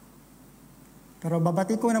Pero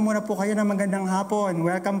babati ko na muna po kayo ng magandang hapon.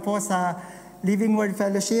 Welcome po sa Living Word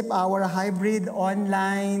Fellowship, our hybrid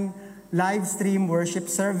online live stream worship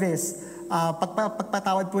service.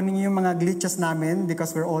 Pagpatawad po ninyo yung mga glitches namin because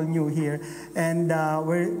we're all new here. And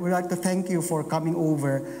we'd like to thank you for coming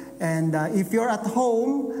over. And if you're at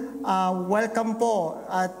home, welcome po.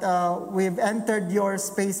 At we've entered your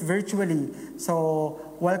space virtually. So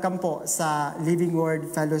welcome po sa Living Word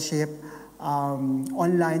Fellowship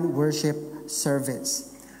online worship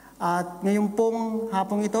service. At ngayon pong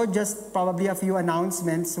hapong ito, just probably a few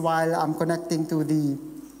announcements while I'm connecting to the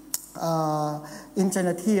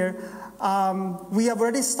internet here. We have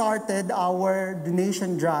already started our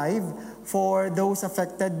donation drive for those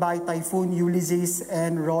affected by Typhoon Ulysses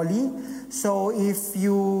and Rolly. So if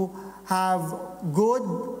you have good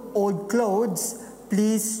old clothes,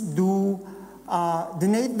 please do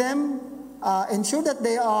donate them. Ensure that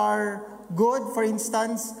they are good. For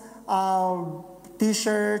instance,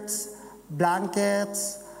 t-shirts,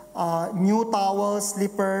 blankets, new towels,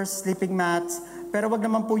 slippers, sleeping mats. Pero wag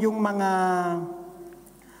naman po yung mga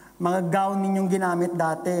gown ninyong ginamit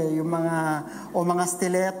dati, yung mga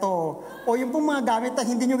stiletto, o yung pong mga gamit na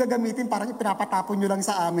hindi nyo gagamitin, parang ipinapatapon nyo lang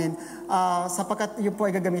sa amin, sapagkat yun po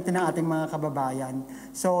ay gagamitin ng ating mga kababayan.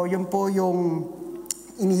 So yun po yung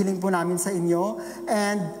inihiling po namin sa inyo.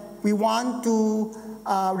 And we want to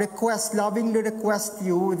lovingly request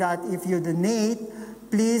you that if you donate,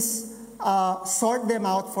 please sort them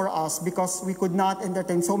out for us because we could not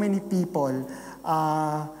entertain so many people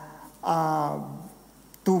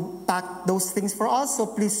to pack those things for us, so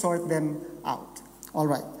please sort them out. All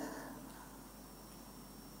right.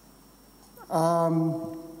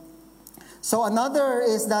 So another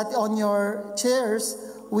is that on your chairs,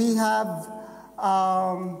 we have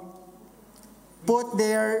put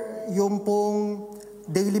there yung pong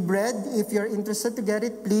daily bread. If you're interested to get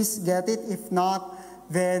it, please get it. If not,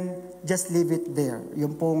 then just leave it there.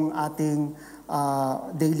 Yung pong ating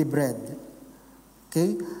daily bread.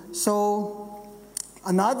 Okay? So,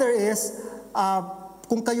 another is,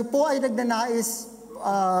 kung kayo po ay nagnanais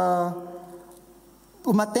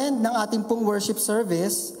umattend ng ating pong worship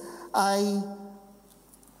service, ay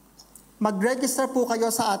mag-register po kayo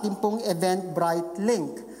sa ating pong Eventbrite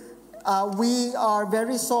link. We are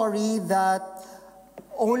very sorry that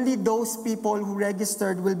only those people who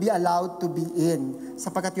registered will be allowed to be in,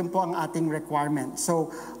 sapagkat yun po ang ating requirement.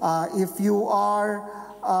 So, if you are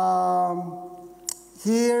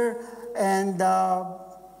here and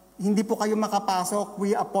hindi po kayo makapasok,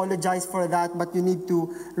 we apologize for that, but you need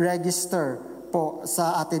to register po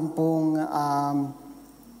sa atin pong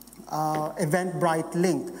Eventbrite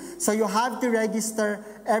link. So, you have to register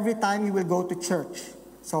every time you will go to church.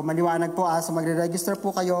 So maliwanag po, so magre-register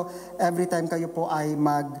po kayo every time kayo po ay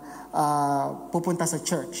pupunta sa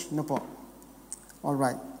church. No po?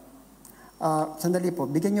 Alright. Sandali po,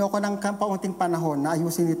 bigyan niyo ako ng paunting panahon na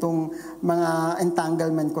ayusin itong mga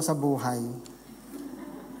entanglement ko sa buhay.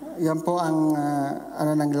 Yan po ang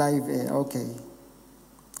ng live eh. Okay.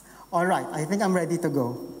 Alright, I think I'm ready to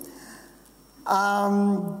go.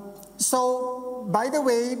 So, by the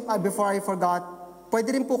way, before I forgot,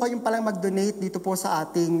 pwede rin po kayong palang mag-donate dito po sa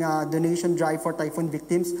ating donation drive for typhoon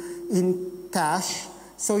victims in cash.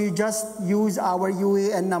 So you just use our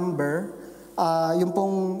UAN number, yung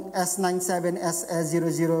pong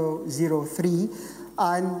S97SS0003.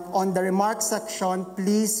 And on the remarks section,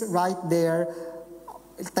 please write there,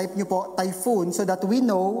 type nyo po typhoon so that we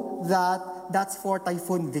know that that's for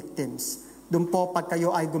typhoon victims. Doon po pag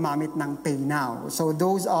kayo ay gumamit ng Pay Now. So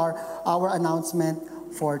those are our announcement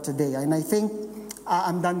for today. And I think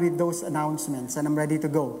I'm done with those announcements and I'm ready to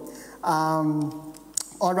go. All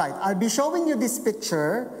right, I'll be showing you this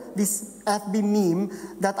picture, this FB meme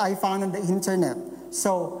that I found on the internet.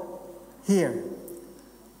 So, here.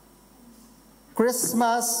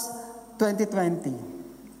 Christmas 2020.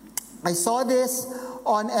 I saw this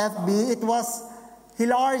on FB. It was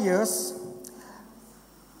hilarious.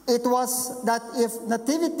 It was that if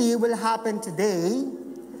nativity will happen today,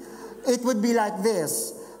 it would be like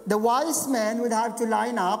this. The wise men would have to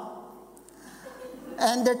line up,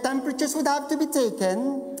 and their temperatures would have to be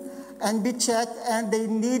taken and be checked, and they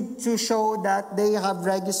need to show that they have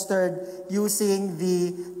registered using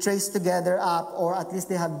the Trace Together app, or at least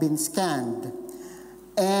they have been scanned.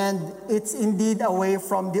 And it's indeed away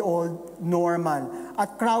from the old normal.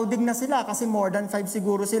 At crowding na sila kasi more than 5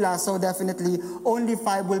 siguro sila, so definitely only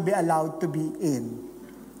 5 will be allowed to be in.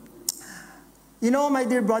 You know, my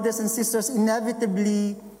dear brothers and sisters,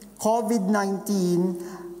 inevitably, COVID-19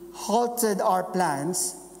 halted our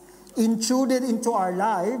plans, intruded into our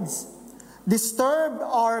lives, disturb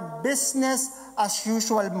our business as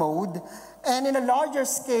usual mode, and in a larger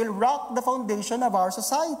scale, rock the foundation of our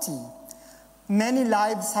society. Many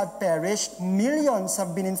lives have perished, millions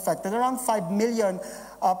have been infected, around 5 million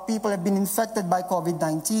people have been infected by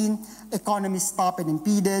COVID-19, economies stopped and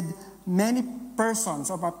impeded, many persons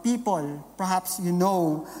or people, perhaps you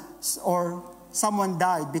know, or someone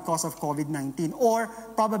died because of COVID-19, or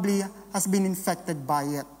probably has been infected by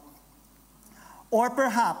it. Or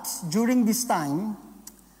perhaps during this time,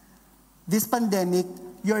 this pandemic,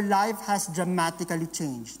 your life has dramatically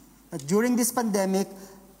changed. That during this pandemic,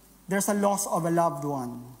 there's a loss of a loved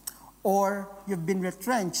one, or you've been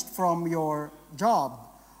retrenched from your job,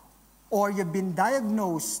 or you've been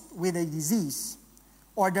diagnosed with a disease,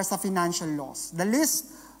 or there's a financial loss. The list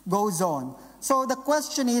goes on. So the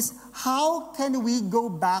question is, how can we go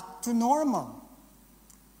back to normal?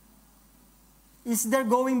 Is there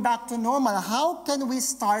going back to normal? How can we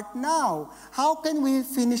start now? How can we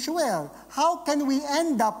finish well? How can we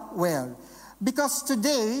end up well? Because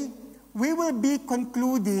today, we will be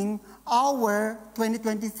concluding our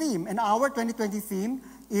 2020 theme. And our 2020 theme,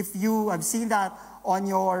 if you have seen that on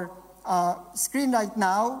your screen right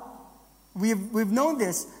now, we've known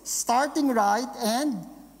this, starting right and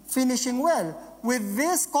finishing well. With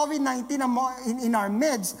this COVID-19 in our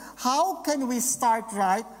midst, how can we start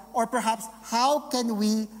right, or perhaps how can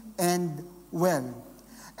we end well?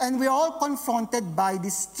 And we're all confronted by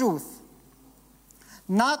this truth.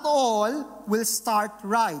 Not all will start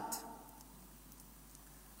right.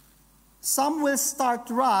 Some will start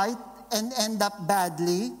right and end up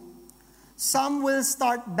badly. Some will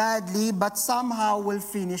start badly but somehow will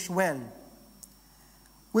finish well.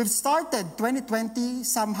 We've started 2020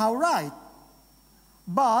 somehow right,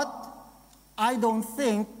 but I don't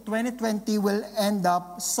think 2020 will end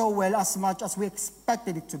up so well as much as we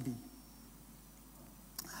expected it to be.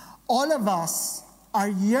 All of us are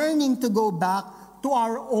yearning to go back to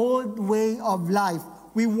our old way of life.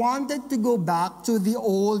 We wanted to go back to the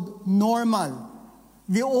old normal.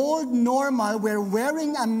 The old normal where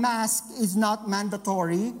wearing a mask is not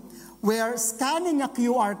mandatory, where scanning a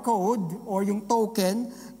QR code or yung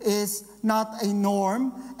token is not a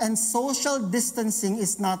norm, and social distancing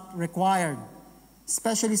is not required.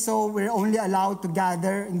 Especially so, we're only allowed to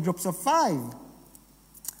gather in groups of 5.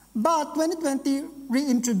 But 2020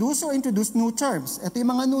 introduced new terms. Ito yung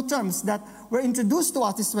mga new terms that were introduced to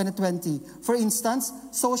us this 2020. For instance,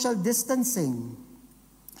 social distancing,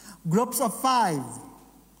 groups of 5,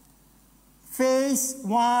 phase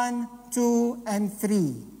 1, 2, and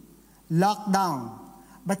 3, lockdown.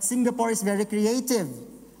 But Singapore is very creative.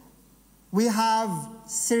 We have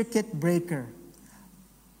circuit breaker.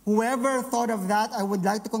 Whoever thought of that, I would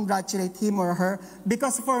like to congratulate him or her,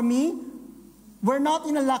 because for me, we're not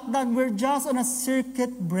in a lockdown, we're just on a circuit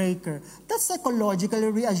breaker. That's psychologically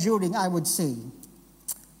reassuring, I would say.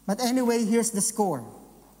 But anyway, here's the score.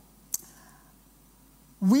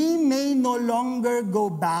 We may no longer go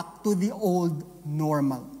back to the old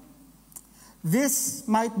normal. This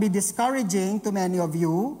might be discouraging to many of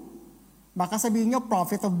you. Baka sabihin nyo,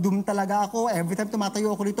 prophet of doom talaga ako. Every time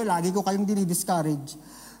tumatayo ako dito, lagi ko kayong dinidiscourage.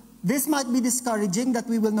 This might be discouraging that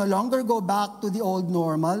we will no longer go back to the old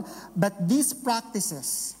normal, but these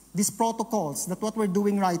practices, these protocols, that what we're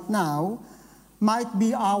doing right now, might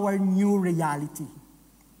be our new reality.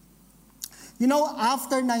 You know,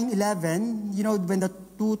 after 9/11, you know, when the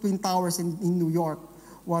 2 Twin Towers in New York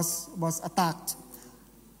was attacked,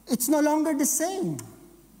 it's no longer the same.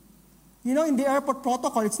 You know, in the airport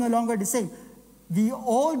protocol, it's no longer the same. The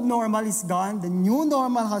old normal is gone, the new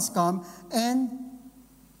normal has come, and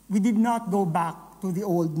we did not go back to the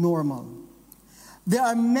old normal. There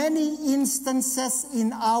are many instances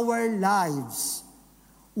in our lives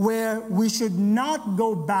where we should not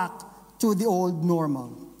go back to the old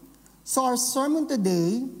normal. So our sermon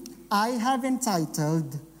today, I have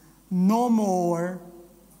entitled, No More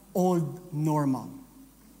Old Normal.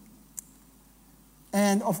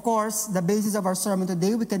 And of course, the basis of our sermon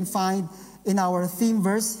today we can find in our theme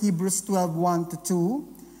verse, Hebrews 12,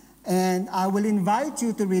 1-2. And I will invite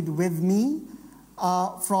you to read with me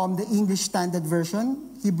from the English Standard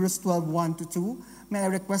Version, Hebrews 12, 1-2. May I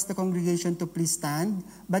request the congregation to please stand.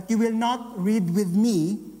 But you will not read with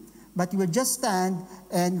me, but you will just stand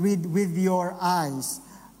and read with your eyes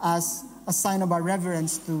as a sign of our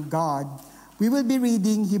reverence to God. We will be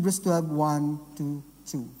reading Hebrews 12, 1-2.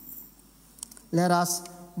 Let us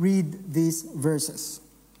read these verses.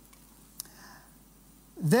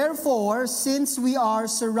 Therefore, since we are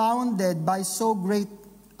surrounded by so great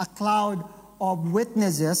a cloud of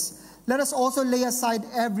witnesses, let us also lay aside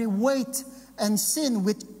every weight and sin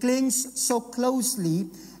which clings so closely,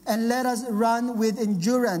 and let us run with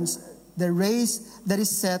endurance the race that is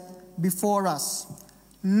set before us,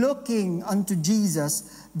 looking unto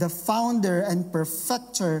Jesus, the founder and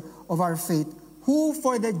perfecter of our faith, who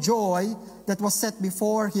for the joy that was set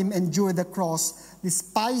before him endured the cross,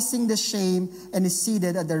 despising the shame, and is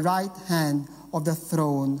seated at the right hand of the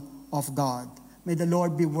throne of God. May the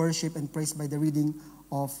Lord be worshipped and praised by the reading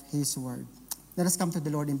of his word. Let us come to the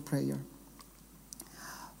Lord in prayer.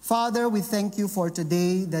 Father, we thank you for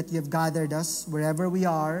today that you have gathered us wherever we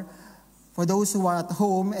are, for those who are at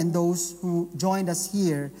home and those who joined us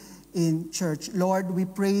here in church. Lord, we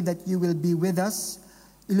pray that you will be with us,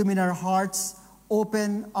 illumine our hearts,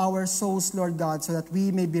 open our souls, Lord God, so that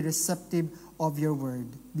we may be receptive of your word.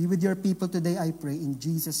 Be with your people today, I pray, in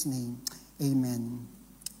Jesus' name. Amen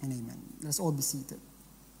and amen. Let's all be seated.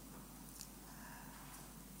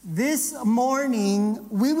 This morning,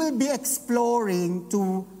 we will be exploring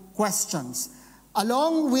two questions.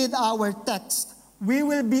 Along with our text, we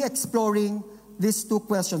will be exploring these two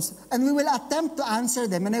questions, and we will attempt to answer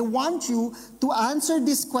them. And I want you to answer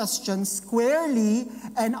these questions squarely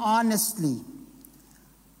and honestly.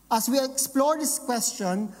 As we explore this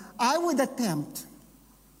question, I would attempt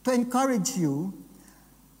to encourage you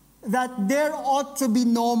that there ought to be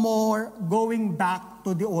no more going back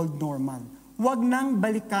to the old normal. Huwag nang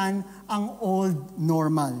balikan ang old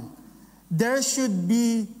normal. There should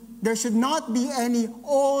not be any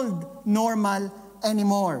old normal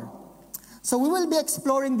anymore. So we will be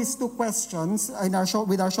exploring these two questions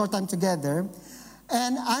with our short time together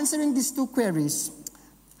and answering these two queries.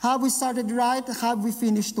 Have we started right? Have we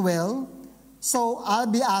finished well? So I'll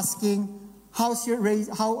be asking, how's your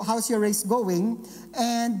race going?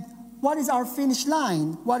 And what is our finish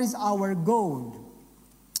line? What is our goal?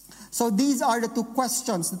 So these are the two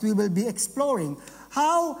questions that we will be exploring.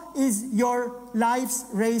 How is your life's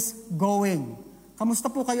race going?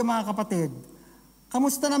 Kamusta po kayo mga kapatid?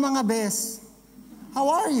 Kamusta na mga bes? How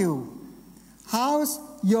are you? How's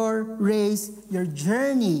your race, your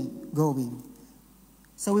journey going?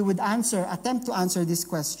 So we would attempt to answer this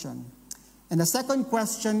question. And the second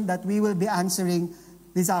question that we will be answering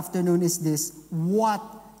this afternoon is this: what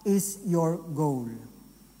is your goal?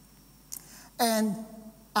 And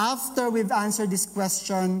after we've answered this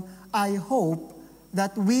question, I hope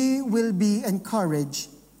that we will be encouraged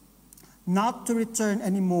not to return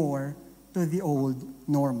anymore to the old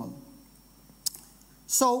normal.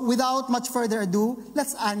 So without much further ado,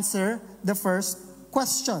 let's answer the first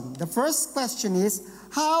question. The first question is,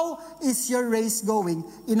 how is your race going?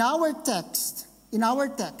 In our text,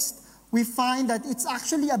 we find that it's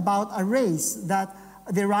actually about a race that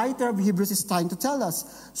the writer of Hebrews is trying to tell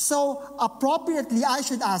us. So appropriately, I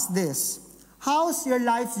should ask this: how's your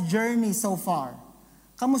life's journey so far?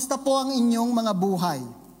 Kamusta po ang inyong mga buhay?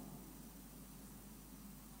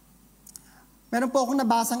 Meron po akong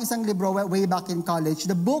nabasang isang libro way back in college.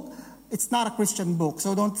 The book, it's not a Christian book,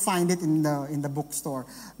 so don't find it in the bookstore.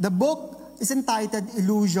 The book is entitled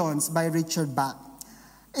Illusions by Richard Bach.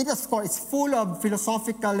 It is, of course, it's full of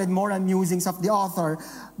philosophical and moral musings of the author,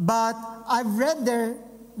 but I've read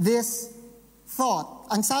this thought.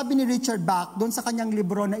 Ang sabi ni Richard Bach, doon sa kanyang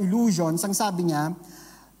libro na Illusions, ang sabi niya,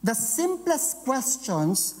 the simplest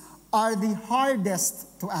questions are the hardest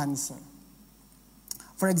to answer.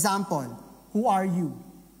 For example, who are you?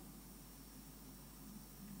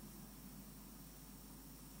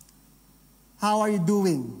 How are you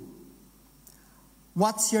doing?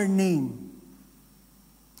 What's your name?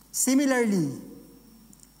 Similarly,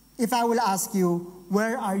 if I will ask you,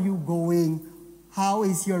 where are you going? How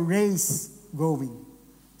is your race going?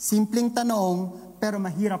 Simpleng tanong, pero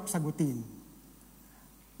mahirap sagutin.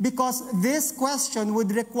 Because this question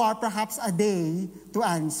would require perhaps a day to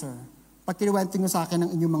answer. Pag kinuwento nyo sa akin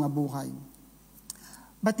ang inyong mga buhay.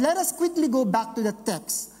 But let us quickly go back to the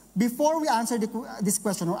text. Before we answer this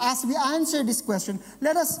question, or as we answer this question,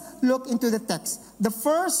 let us look into the text. The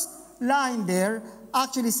first line there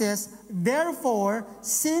actually says, therefore,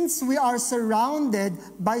 since we are surrounded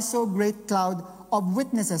by so great cloud of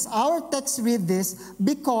witnesses. Our text read this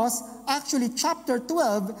because actually chapter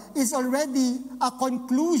 12 is already a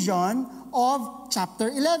conclusion of chapter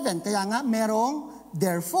 11. Kaya nga merong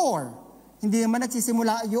therefore. Hindi naman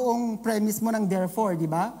nagsisimula yung premise mo ng therefore, di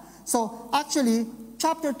ba? So actually,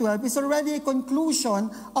 chapter 12 is already a conclusion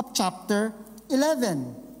of chapter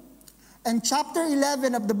 11. And chapter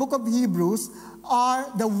 11 of the book of Hebrews are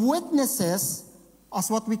the witnesses, as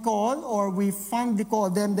what we call, or we fondly call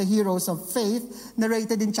them, the heroes of faith,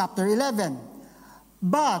 narrated in chapter 11.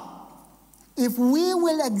 But if we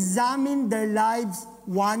will examine their lives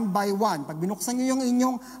one by one. Pag binuksan nyo yung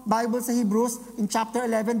inyong Bible sa Hebrews, in chapter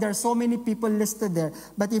 11, there are so many people listed there.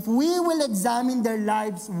 But if we will examine their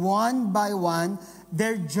lives one by one,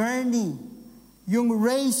 their journey, yung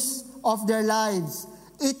race of their lives,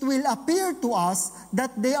 it will appear to us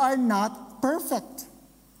that they are not perfect.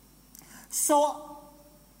 So,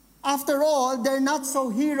 after all, they're not so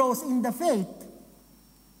heroes in the faith.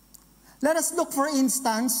 Let us look, for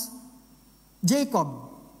instance, Jacob.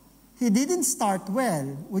 He didn't start well.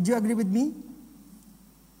 Would you agree with me?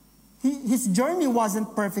 His journey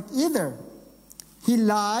wasn't perfect either. He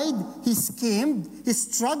lied, he schemed, he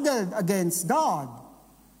struggled against God.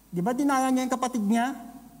 Di ba dinaya niya yung kapatid niya?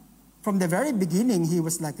 From the very beginning, he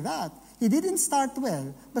was like that. He didn't start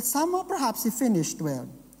well, but somehow perhaps he finished well.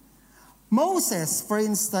 Moses, for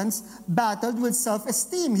instance, battled with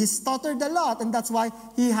self-esteem. He stuttered a lot, and that's why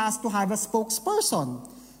he has to have a spokesperson.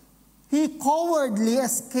 He cowardly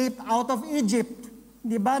escaped out of Egypt.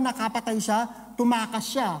 Di ba, nakapatay siya,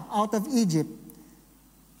 tumakas siya out of Egypt.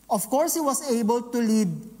 Of course, he was able to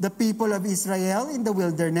lead the people of Israel in the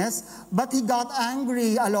wilderness, but he got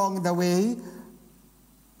angry along the way,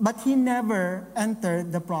 but he never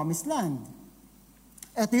entered the promised land.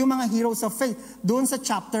 Ito yung mga heroes of faith doon sa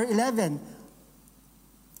chapter 11.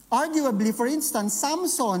 Arguably, for instance,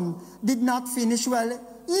 Samson did not finish well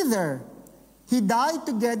either. He died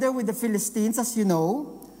together with the Philistines, as you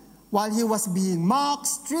know, while he was being mocked,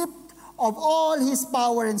 stripped of all his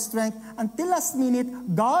power and strength, until last minute,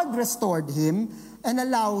 God restored him and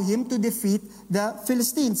allowed him to defeat the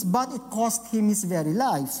Philistines. But it cost him his very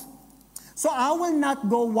life. So I will not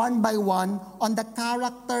go one by one on the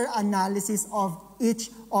character analysis of each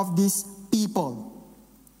of these people.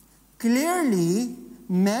 Clearly,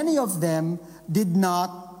 many of them did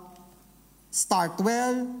not start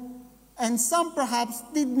well, and some perhaps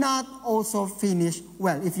did not also finish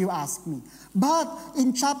well, if you ask me. But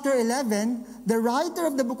in chapter 11, the writer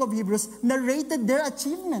of the book of Hebrews narrated their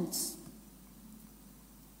achievements.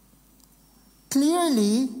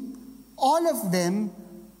 Clearly, all of them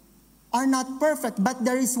are not perfect, but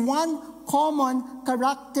there is one common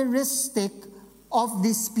characteristic of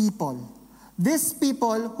these people. These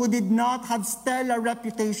people who did not have stellar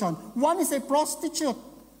reputation. One is a prostitute.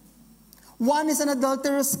 One is an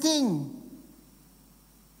adulterous king.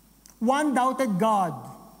 One doubted God.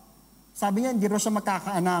 Sabi niya, hindi rin siya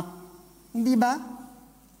makakaanak. Hindi ba?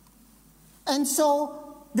 And so,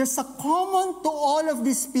 there's a common to all of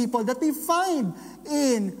these people that we find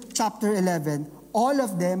in chapter 11. All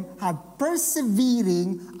of them have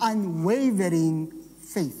persevering, unwavering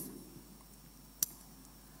faith.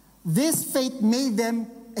 This faith made them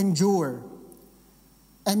endure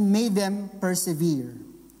and made them persevere.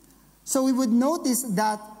 So we would notice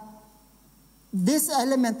that this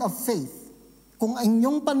element of faith, kung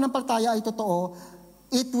inyong pananampalataya ay totoo,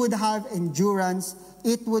 it would have endurance,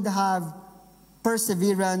 it would have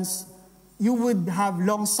perseverance, you would have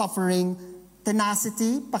long-suffering,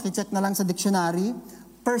 tenacity, pakicheck na lang sa dictionary,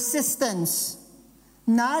 persistence.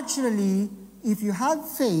 Naturally, if you have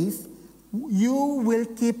faith, you will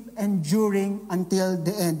keep enduring until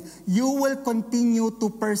the end. You will continue to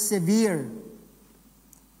persevere.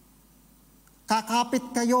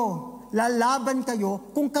 Kakapit kayo, lalaban kayo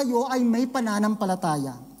kung kayo ay may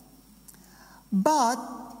pananampalataya. But,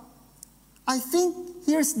 I think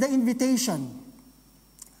here's the invitation.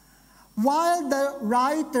 While the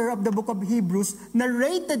writer of the book of Hebrews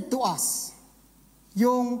narrated to us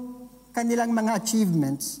yung kanilang mga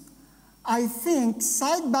achievements, I think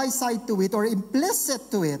side by side to it or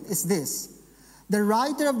implicit to it is this. The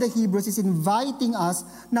writer of the Hebrews is inviting us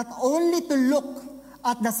not only to look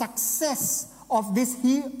at the success of these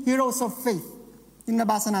heroes of faith, yung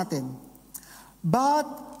nabasa natin, but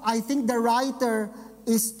I think the writer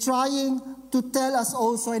is trying to tell us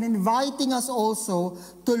also and inviting us also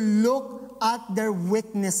to look at their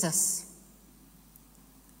weaknesses,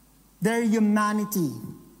 their humanity,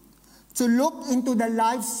 to look into the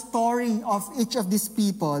life story of each of these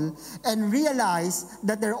people and realize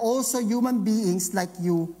that they're also human beings like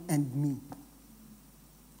you and me.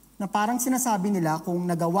 Na parang sinasabi nila, kung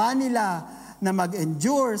nagawa nila na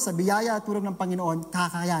mag-endure sa biyaya at tulong ng Panginoon,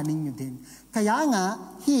 kakayanin nyo din. Kaya nga,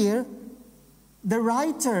 here, the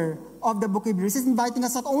writer of the book of Hebrews is inviting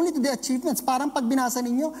us not only to the achievements. Parang pag binasa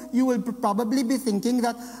ninyo, you will probably be thinking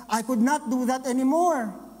that, I could not do that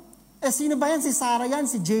anymore. Eh, sino ba yan? Si Sarah yan,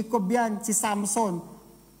 si Jacob yan, si Samson,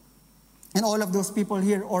 and all of those people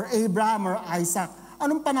here, or Abraham or Isaac.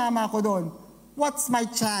 Anong panama ko doon? What's my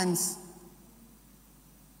chance?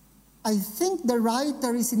 I think the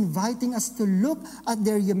writer is inviting us to look at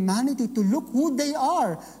their humanity, to look who they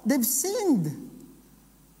are. They've sinned.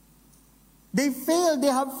 They fail, they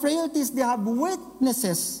have frailties, they have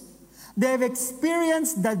weaknesses. They have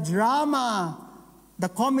experienced the drama, the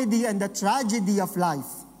comedy, and the tragedy of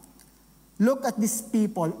life. Look at these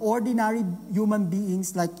people, ordinary human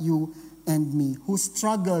beings like you and me, who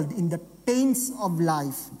struggled in the pains of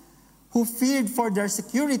life, who feared for their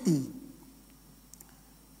security,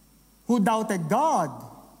 who doubted God,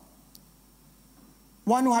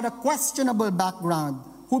 one who had a questionable background,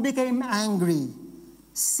 who became angry.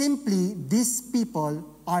 Simply, these people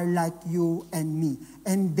are like you and me,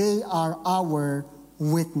 and they are our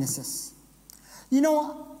witnesses. You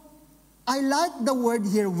know, I like the word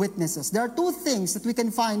here, witnesses. There are two things that we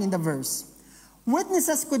can find in the verse.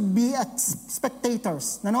 Witnesses could be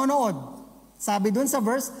spectators, nanonood. Sabi dun sa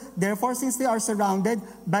verse, therefore, since they are surrounded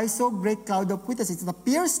by so great cloud of witnesses, it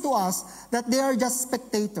appears to us that they are just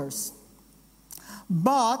spectators.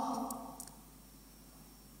 But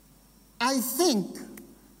I think,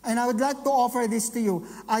 and I would like to offer this to you,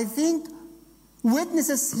 I think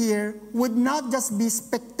witnesses here would not just be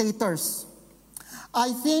spectators.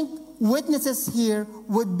 I think witnesses here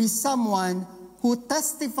would be someone who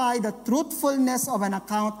testify the truthfulness of an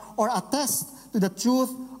account or attest to the truth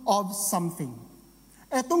of something.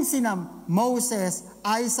 Etong sina Moses,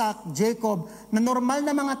 Isaac, Jacob, na normal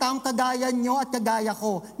na mga taong kagaya nyo at kagaya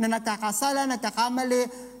ko, na nagkakasala, nagkakamali,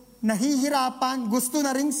 nahihirapan, gusto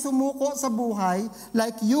na ring sumuko sa buhay,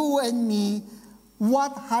 like you and me,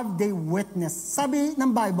 what have they witnessed? Sabi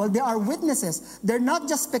ng Bible, they are witnesses. They're not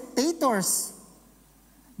just spectators.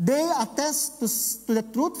 They attest to the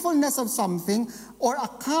truthfulness of something or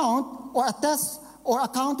attest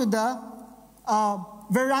to the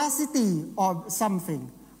veracity of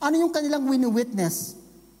something. Ano yung kanilang wini-witness?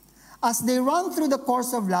 As they run through the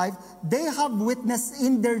course of life, they have witnessed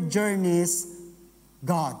in their journeys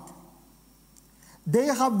God. They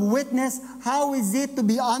have witnessed how is it to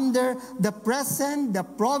be under the presence, the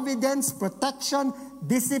providence, protection,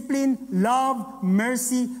 discipline, love,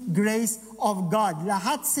 mercy, grace of God.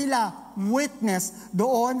 Lahat sila witness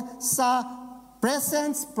doon sa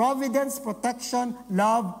presence, providence, protection,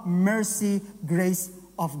 love, mercy, grace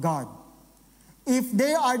of God. If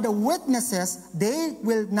they are the witnesses, they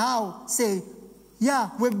will now say, yeah,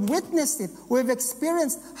 we've witnessed it. We've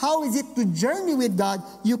experienced how is it to journey with God.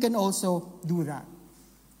 You can also do that.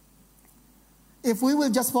 If we will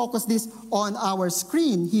just focus this on our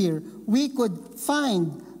screen here, we could find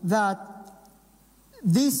that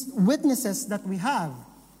these witnesses that we have,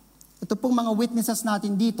 ito pong mga witnesses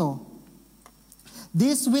natin dito,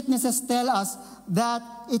 these witnesses tell us that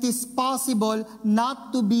it is possible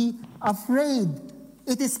not to be afraid.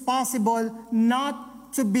 It is possible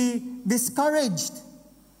not to be discouraged.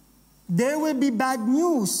 There will be bad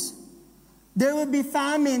news. There will be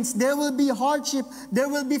famines, there will be hardship, there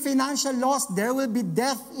will be financial loss, there will be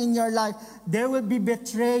death in your life, there will be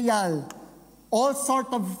betrayal. All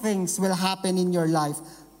sorts of things will happen in your life.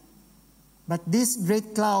 But this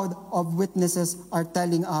great cloud of witnesses are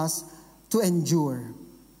telling us to endure.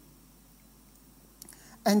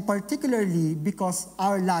 And particularly because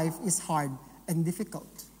our life is hard and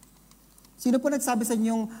difficult. Sino po nagsabi sa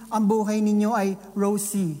inyong ang buhay ninyo ay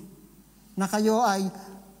rosy? Na kayo ay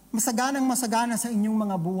masaganang-masagana sa inyong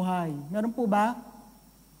mga buhay. Meron po ba?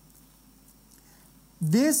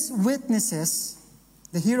 These witnesses,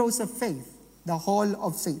 the heroes of faith, the hall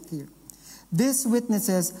of faith here, these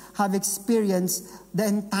witnesses have experienced the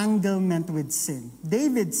entanglement with sin.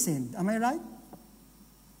 David sinned, am I right?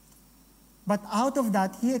 But out of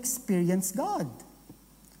that, he experienced God.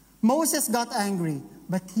 Moses got angry,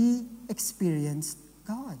 but he experienced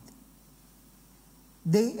God.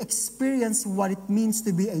 They experience what it means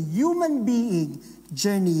to be a human being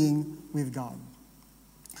journeying with God.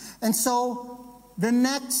 And so, the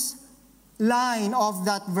next line of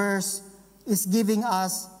that verse is giving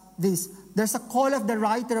us this. There's a call of the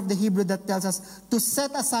writer of the Hebrew that tells us to set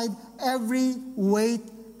aside every weight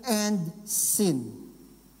and sin.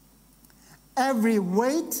 Every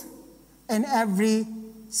weight and every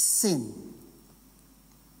sin.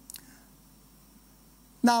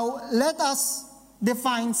 Now, let us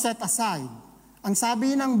define set aside. Ang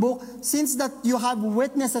sabi ng book, since that you have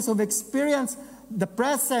witnesses who've experienced the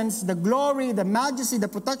presence, the glory, the majesty, the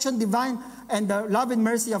protection divine, and the love and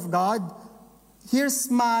mercy of God,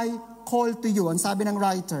 here's my call to you. Ang sabi ng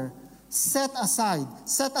writer, set aside.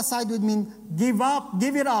 Set aside would mean give up,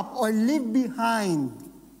 give it up, or leave behind.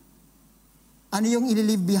 Ano yung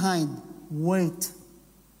i-leave behind? Weight.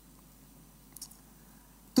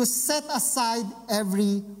 To set aside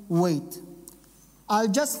every weight. I'll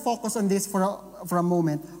just focus on this for a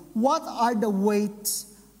moment. What are the weights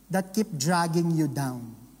that keep dragging you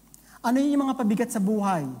down? Ano yung mga pabigat sa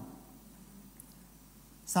buhay?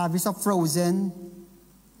 Sabi sa Frozen,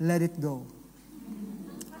 let it go.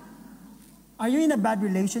 Are you in a bad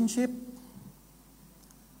relationship?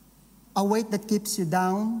 A weight that keeps you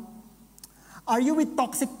down? Are you with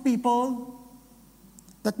toxic people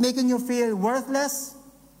that making you feel worthless?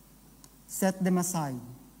 Set them aside.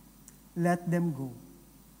 Let them go.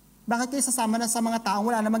 Bakit kayo sasama na sa mga taong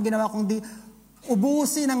wala namang ginawa kundi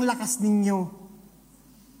ubusin ang lakas ninyo?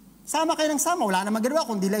 Sama kayo ng sama, wala namang ginawa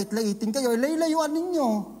kundi lait-laitin kayo, lay-layuan ninyo.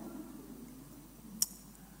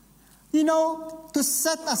 You know, to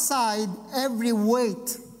set aside every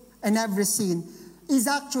weight and every sin is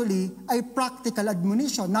actually a practical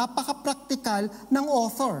admonition. Napaka-practical ng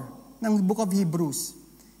author ng Book of Hebrews.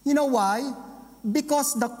 You know why?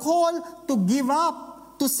 Because the call to give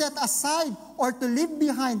up, to set aside, or to leave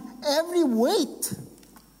behind every weight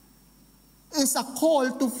is a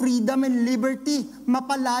call to freedom and liberty.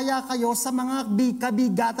 Mapalaya kayo sa mga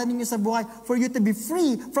kabigatan ninyo sa buhay for you to be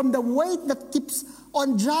free from the weight that keeps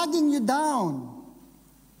on dragging you down.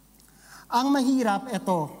 Ang mahirap,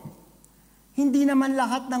 ito, hindi naman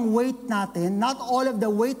lahat ng weight natin, not all of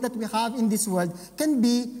the weight that we have in this world can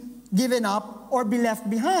be given up or be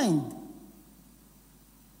left behind.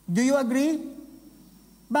 Do you agree?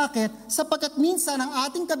 Bakit? Sapagkat minsan ang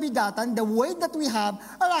ating kabigatan, the weight that we have,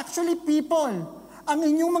 are actually people. Ang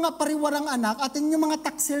inyong mga pariwarang anak at inyong mga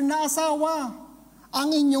taksil na asawa.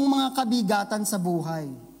 Ang inyong mga kabigatan sa buhay.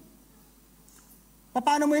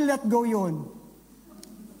 Paano mo i-let go yun?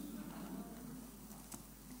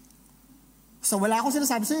 So wala akong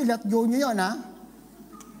sinasabi sa'yo, let go nyo yun, ha?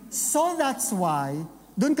 So that's why,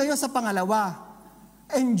 dun kayo sa pangalawa,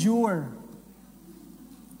 endure.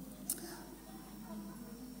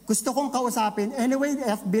 Gusto kong kausapin, anyway,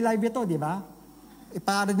 FB Live ito, di ba?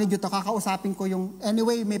 Iparinig ito, kakausapin ko yung,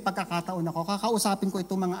 anyway, may pagkakataon ako, kakausapin ko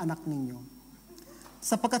itong mga anak ninyo.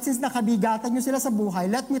 Sapagkat since nakabigatan nyo sila sa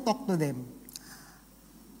buhay, let me talk to them.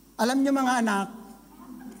 Alam nyo mga anak,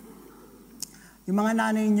 yung mga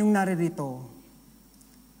nanay ninyong naririto,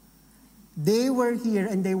 they were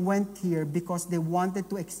here and they went here because they wanted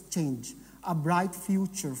to exchange a bright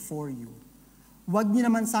future for you. Huwag niyo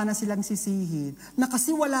naman sana silang sisihin na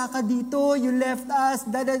kasi wala ka dito, you left us,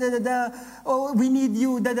 oh, we need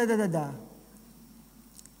you,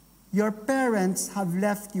 Your parents have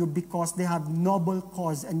left you because they have noble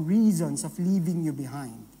cause and reasons of leaving you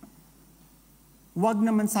behind. Huwag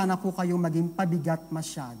naman sana po kayong maging pabigat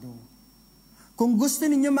masyado. Kung gusto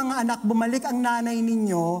ninyo mga anak, bumalik ang nanay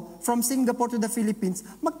ninyo from Singapore to the Philippines,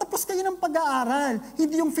 magtapos kayo ng pag-aaral.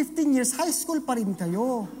 Hindi yung 15 years, high school pa rin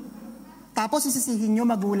kayo. Tapos isisihin nyo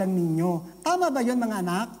magulang ninyo. Tama ba yun mga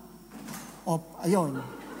anak? O, ayun.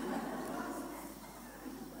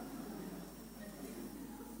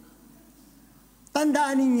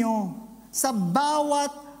 Tandaan ninyo, sa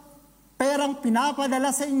bawat perang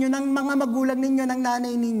pinapadala sa inyo ng mga magulang ninyo, ng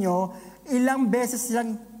nanay ninyo, ilang beses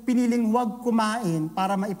silang piniling huwag kumain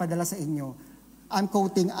para maipadala sa inyo. I'm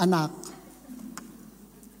quoting anak.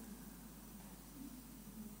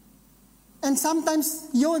 And sometimes,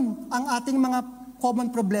 yun ang ating mga common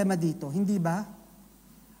problema dito. Hindi ba?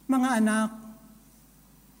 Mga anak,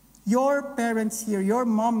 your parents here, your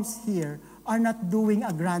moms here, are not doing a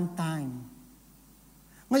grand time.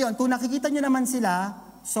 Ngayon, kung nakikita nyo naman sila,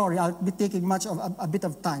 sorry, I'll be taking much of a bit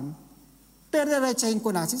of time. Pero diretsahin ko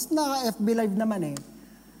na, since naka-FB Live naman eh.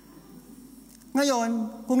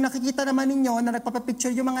 Ngayon, kung nakikita naman ninyo na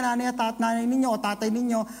nagpapapicture yung mga nanay at nanay ninyo o tatay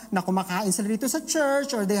ninyo na kumakain sila dito sa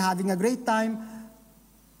church or they having a great time,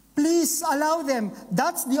 please allow them.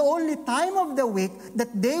 That's the only time of the week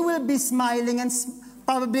that they will be smiling and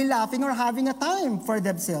probably laughing or having a time for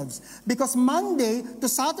themselves. Because Monday to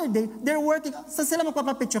Saturday, they're working. Saan sila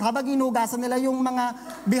magpapapicture? Habang inugasan nila yung mga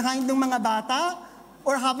behind ng mga bata?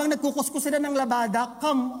 Or habang nagkukuskus sila ng labada?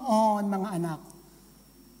 Come on, mga anak.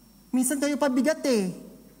 Minsan kayo pabigat eh.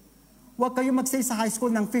 Huwag kayo mag-stay sa high school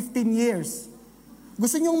ng 15 years.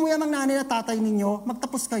 Gusto niyo umuwi ang nanay at tatay ninyo,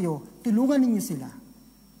 magtapos kayo, tulungan ninyo sila.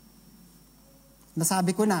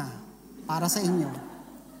 Nasabi ko na, para sa inyo.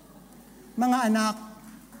 Mga anak,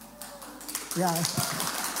 yeah.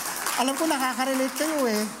 Alam ko nakaka-relate kayo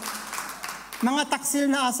eh. Mga taksil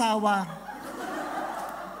na asawa.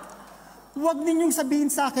 Huwag ninyong sabihin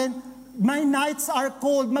sa akin, my nights are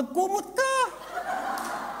cold, magkumot ka.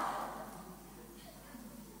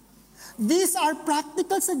 These are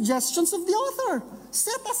practical suggestions of the author.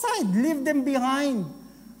 Set aside, leave them behind.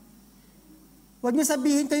 Huwag niyo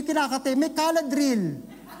sabihin kayo kinakate, may kaladrill.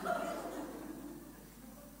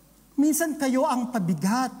 Minsan kayo ang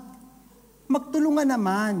pabigat. Magtulungan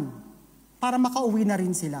naman para makauwi na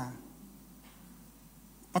rin sila.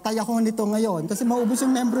 Patay ako nito ngayon kasi maubos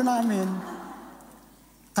yung membro namin.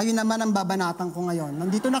 Kayo naman ang babanatan ko ngayon.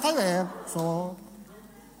 Nandito na kayo eh. So,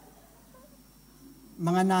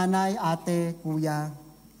 mga nanay, ate, kuya,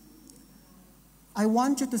 I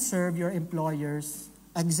want you to serve your employers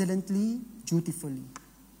excellently, dutifully.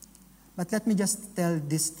 But let me just tell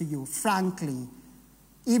this to you, frankly,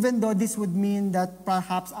 even though this would mean that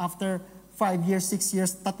perhaps after 5 years, 6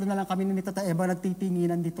 years, 3 na lang kami ni Tata Eva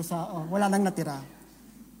nagtitinginan dito sa, wala nang natira.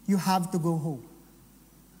 You have to go home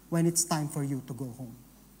when it's time for you to go home.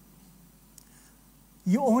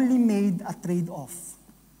 You only made a trade-off.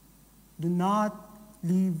 Do not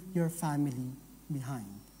leave your family behind.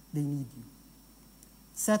 They need you.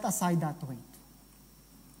 Set aside that weight.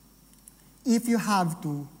 If you have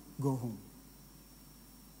to, go home.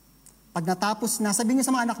 Pag natapos na, sabihin niyo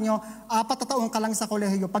sa mga anak niyo, 4 na taon ka lang sa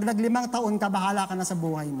kolehiyo. Pag nag-5 taon ka, bahala ka na sa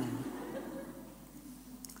buhay mo.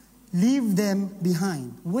 Leave them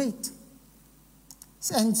behind. Wait.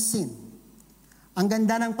 And sin. Ang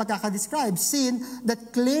ganda ng pagkakadescribe. Sin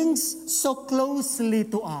that clings so closely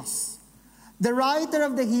to us. The writer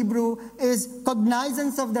of the Hebrew is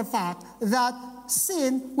cognizant of the fact that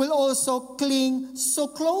sin will also cling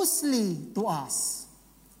so closely to us.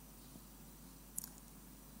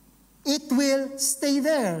 It will stay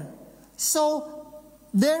there. So,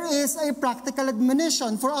 there is a practical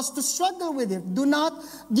admonition for us to struggle with it. Do not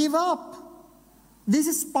give up. This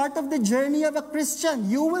is part of the journey of a Christian.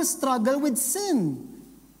 You will struggle with sin.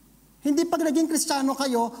 Hindi pag naging Kristiyano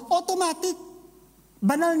kayo, automatic.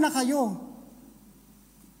 Banal na kayo.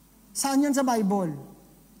 Saan yun sa Bible?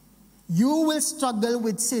 You will struggle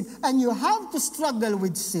with sin. And you have to struggle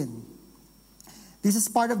with sin. This is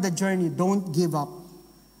part of the journey. Don't give up.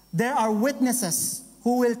 There are witnesses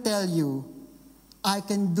who will tell you, I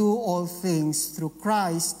can do all things through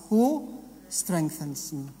Christ who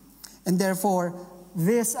strengthens me. And therefore,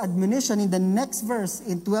 this admonition in the next verse,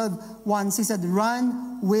 in 12:1, he said,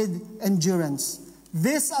 run with endurance.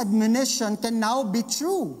 This admonition can now be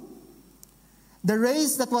true. The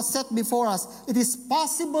race that was set before us, it is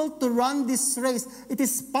possible to run this race. It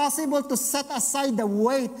is possible to set aside the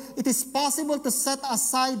weight. It is possible to set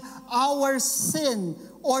aside our sin,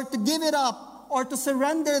 or to give it up, or to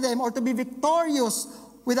surrender them, or to be victorious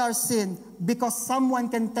with our sin, because someone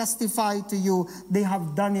can testify to you they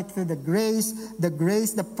have done it through the grace,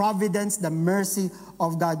 the providence, the mercy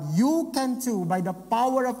of God. You can too, by the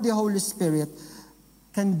power of the Holy Spirit,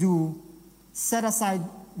 can set aside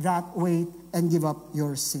that weight and give up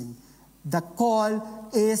your sin. The call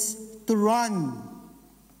is to run.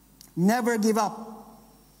 Never give up.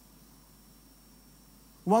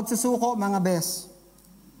 Huwag susuko, mga bes.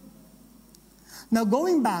 Now,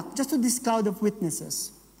 going back just to this cloud of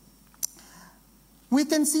witnesses, we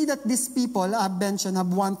can see that these people I've mentioned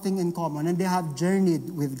have one thing in common, and they have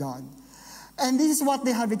journeyed with God. And this is what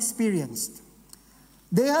they have experienced.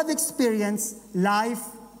 They have experienced life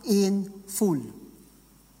in full.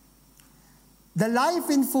 The life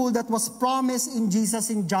in full that was promised in Jesus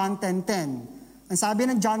in John 10:10. Ang sabi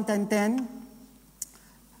ng John 10:10,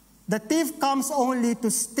 the thief comes only to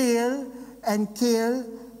steal and kill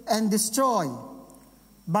and destroy.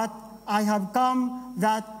 But I have come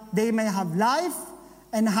that they may have life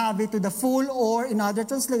and have it to the full, or in other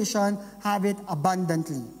translation, have it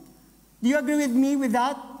abundantly. Do you agree with me with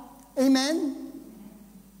that? Amen?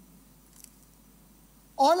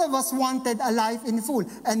 All of us wanted a life in full.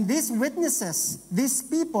 And these witnesses, these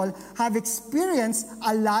people, have experienced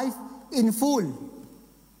a life in full.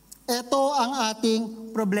 Ito ang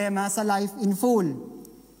ating problema sa life in full.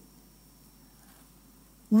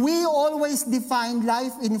 We always define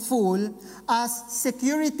life in full as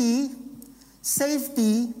security,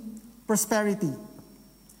 safety, prosperity.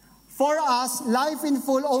 For us, life in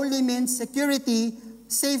full only means security,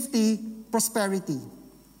 safety, prosperity.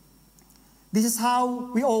 This is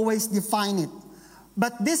how we always define it.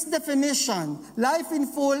 But this definition, life in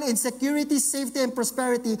full in security, safety, and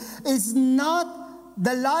prosperity, is not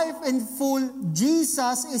the life in full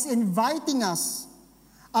Jesus is inviting us.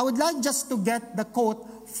 I would like just to get the quote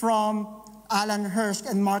from Alan Hirsch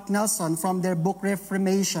and Mark Nelson from their book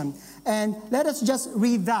Reformation. And let us just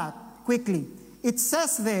read that quickly. It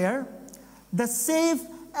says there, the safe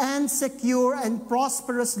and secure and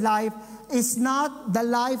prosperous life is not the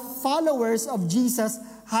life followers of Jesus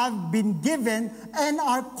have been given and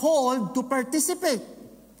are called to participate.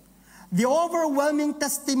 The overwhelming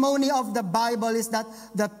testimony of the Bible is that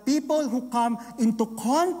the people who come into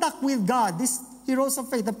contact with God, these heroes of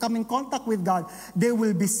faith have come in contact with God, they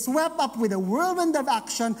will be swept up with a whirlwind of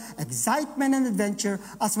action, excitement and adventure,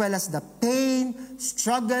 as well as the pain,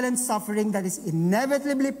 struggle, and suffering that is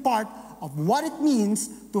inevitably part of what it means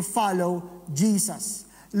to follow Jesus.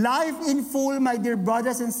 Life in full, my dear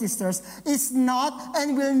brothers and sisters, is not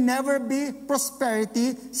and will never be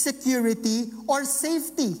prosperity, security, or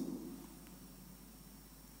safety.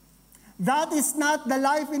 That is not the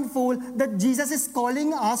life in full that Jesus is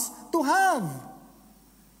calling us to have.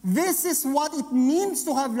 This is what it means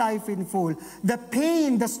to have life in full. The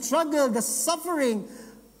pain, the struggle, the suffering,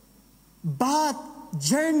 but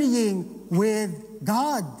journeying with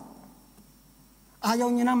God.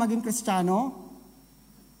 Ayaw niyo na maging Kristiyano?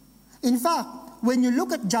 In fact, when you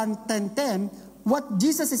look at John 10:10, what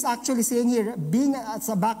Jesus is actually saying here, being as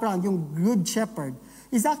a background, yung good shepherd,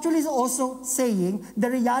 is actually also saying the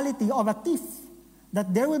reality of a thief.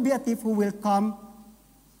 That there will be a thief who will come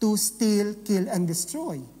to steal, kill, and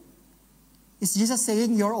destroy. Is Jesus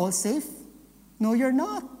saying you're all safe? No, you're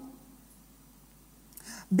not.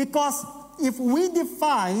 Because if we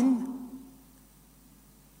define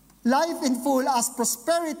life in full as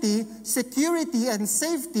prosperity, security, and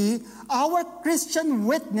safety, our Christian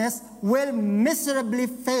witness will miserably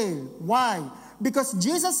fail. Why? Because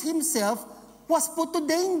Jesus himself was put to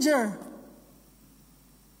danger.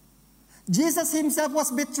 Jesus himself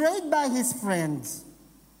was betrayed by his friends.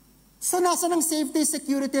 So nasa ng safety,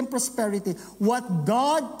 security, and prosperity? What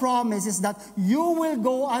God promises is that you will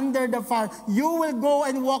go under the fire, you will go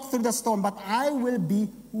and walk through the storm, but I will be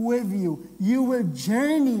with you. You will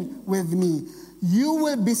journey with me. You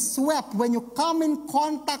will be swept. When you come in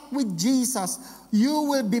contact with Jesus, you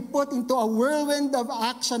will be put into a whirlwind of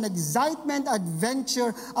action, excitement,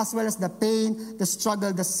 adventure, as well as the pain, the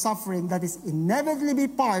struggle, the suffering that is inevitably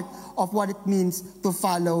part of what it means to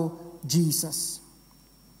follow Jesus.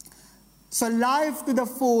 So life to the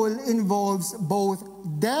full involves both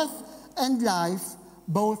death and life,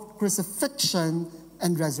 both crucifixion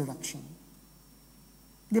and resurrection.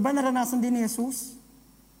 Di ba naranasan din ni Jesus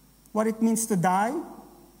what it means to die?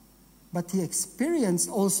 But he experienced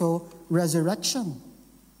also resurrection.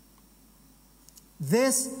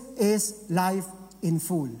 This is life in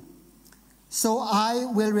full. So I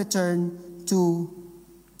will return to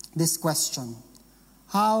this question.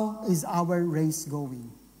 How is our race going?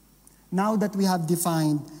 Now that we have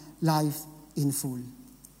defined life in full.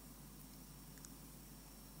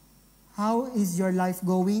 How is your life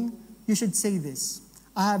going? You should say this.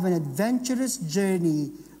 I have an adventurous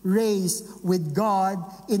journey, race with God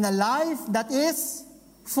in a life that is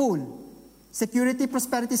full. Security,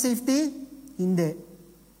 prosperity, safety? Hindi.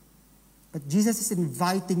 But Jesus is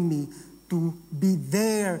inviting me to be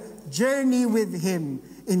there, journey with Him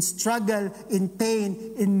in struggle, in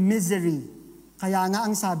pain, in misery. Kaya nga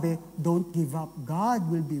ang sabi, don't give up. God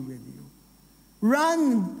will be with you.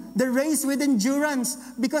 Run the race with endurance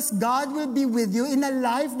because God will be with you in a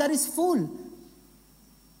life that is full.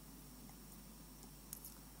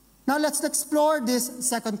 Now let's explore this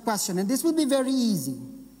second question, and this will be very easy.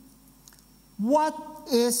 What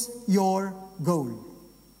is your goal?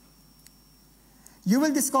 You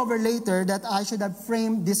will discover later that I should have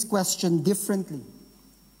framed this question differently.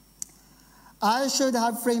 I should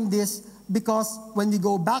have framed this because when we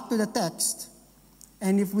go back to the text,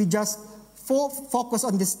 and if we just focus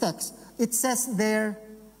on this text, it says there,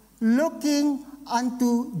 looking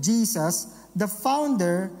unto Jesus, the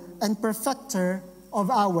founder and perfecter of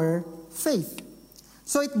our faith.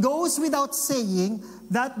 So it goes without saying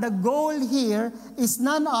that the goal here is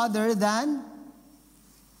none other than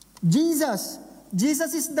Jesus.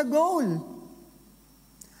 Jesus is the goal.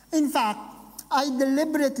 In fact, I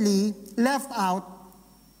deliberately left out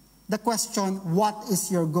the question, what is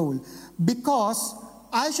your goal? Because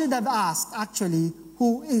I should have asked, actually,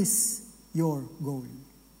 who is your goal?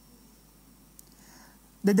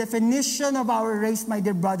 The definition of our race, my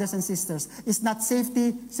dear brothers and sisters, is not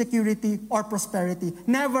safety, security, or prosperity.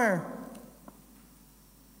 Never.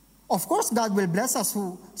 Of course, God will bless us.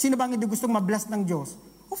 Sino bang hindi gustong mabless ng Diyos?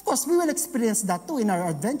 Of course, we will experience that too in our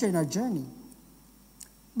adventure, in our journey.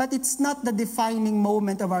 But it's not the defining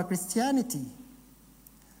moment of our Christianity.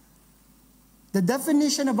 The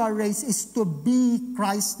definition of our race is to be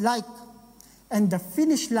Christ-like. And the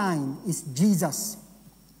finish line is Jesus.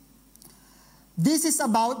 This is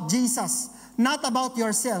about Jesus, not about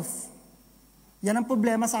yourself. Yan ang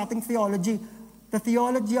problema sa ating theology. The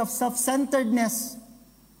theology of self-centeredness.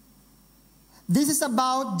 This is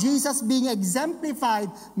about Jesus being exemplified,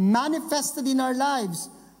 manifested in our lives.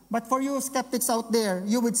 But for you skeptics out there,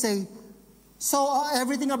 you would say, so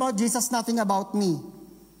everything about Jesus, nothing about me.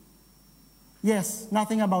 Yes,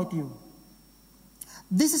 nothing about you.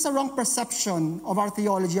 This is a wrong perception of our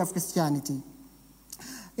theology of Christianity.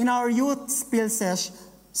 In our youth spiel sesh,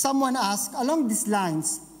 someone asked along these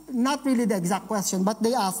lines, not really the exact question, but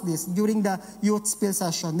they asked this during the youth spiel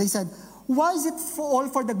session. They said, Why is it all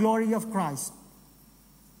for the glory of Christ?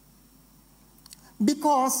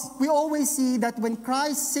 Because we always see that when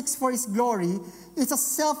Christ seeks for His glory, it's a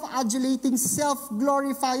self-adulating,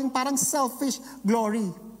 self-glorifying, parang selfish glory.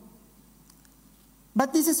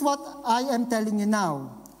 But this is what I am telling you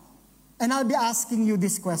now. And I'll be asking you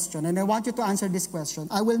this question, and I want you to answer this question.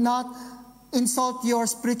 I will not insult your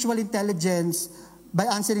spiritual intelligence by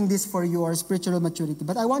answering this for you or spiritual maturity,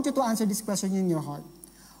 but I want you to answer this question in your heart.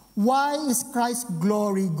 Why is Christ's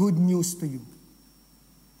glory good news to you?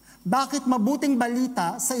 Bakit mabuting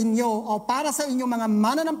balita sa inyo o para sa inyo mga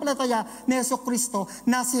mananampalataya ni Jesucristo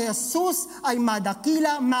na si Jesus ay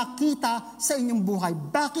madakila, makita sa inyong buhay?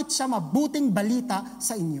 Bakit siya mabuting balita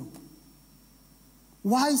sa inyo?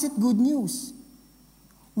 Why is it good news?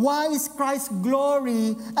 Why is Christ's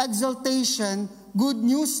glory, exaltation, good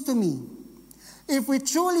news to me? If we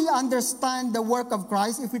truly understand the work of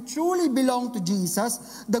Christ, if we truly belong to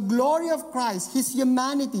Jesus, the glory of Christ, His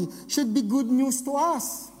humanity, should be good news to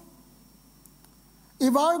us.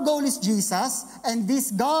 If our goal is Jesus, and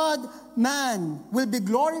this God-man will be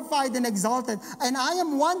glorified and exalted, and I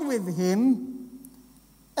am one with Him,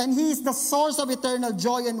 and He is the source of eternal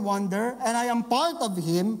joy and wonder, and I am part of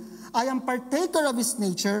Him, I am partaker of His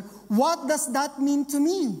nature, what does that mean to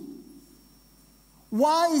me?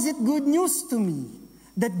 Why is it good news to me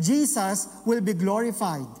that Jesus will be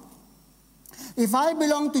glorified? If I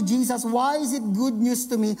belong to Jesus, why is it good news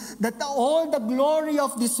to me that all the glory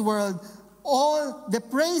of this world, all the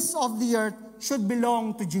praise of the earth should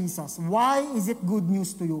belong to Jesus? Why is it good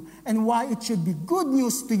news to you? And why it should be good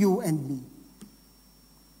news to you and me?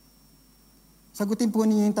 Sagutin po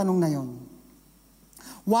niyo yung tanong na yon.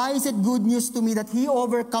 Why is it good news to me that He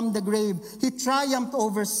overcome the grave, He triumphed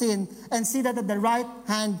over sin, and seated at the right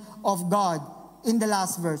hand of God in the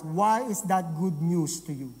last verse? Why is that good news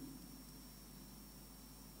to you?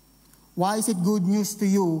 Why is it good news to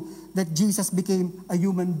you that Jesus became a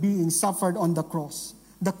human being, suffered on the cross?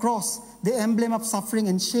 The cross, the emblem of suffering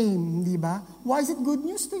and shame, di ba? Why is it good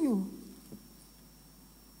news to you?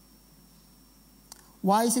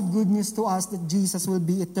 Why is it good news to us that Jesus will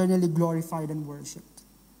be eternally glorified and worshipped?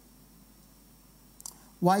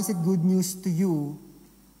 Why is it good news to you,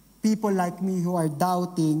 people like me who are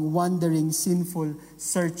doubting, wondering, sinful,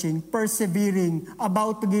 searching, persevering,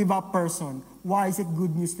 about to give up person? Why is it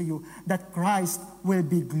good news to you that Christ will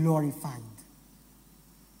be glorified?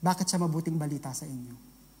 Bakit siya mabuting balita sa inyo?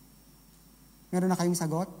 Meron na kayong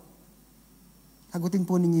sagot? Sagutin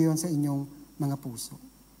po ninyo yun sa inyong mga puso.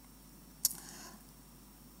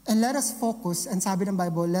 And let us focus, and sabi ng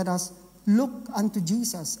Bible, let us look unto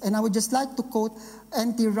Jesus. And I would just like to quote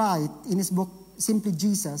N.T. Wright in his book, Simply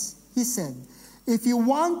Jesus. He said, if you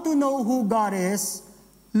want to know who God is,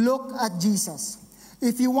 look at Jesus.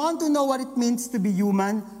 If you want to know what it means to be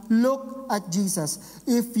human, look at Jesus.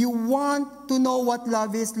 If you want to know what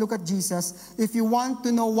love is, look at Jesus. If you want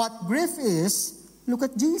to know what grief is, look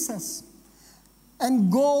at Jesus.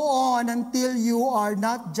 And go on until you are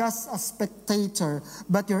not just a spectator,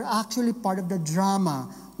 but you're actually part of the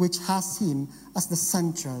drama which has Him as the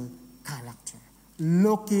central character.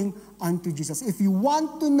 Looking unto Jesus. If you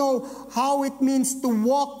want to know how it means to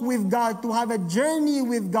walk with God, to have a journey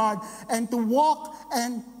with God, and to walk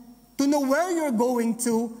and to know where you're going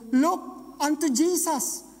to, look unto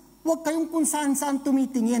Jesus. Huwag kayong kung saan-saan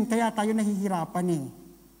tumitingin, kaya tayo nahihirapan eh.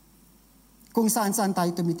 Kung saan-saan tayo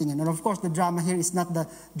tumitingin. And of course, the drama here is not the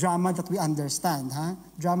drama that we understand.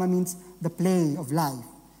 Drama means the play of life.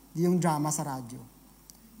 Di yung drama sa radyo.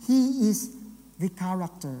 He is the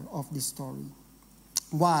character of this story.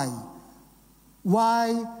 Why?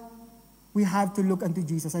 Why we have to look unto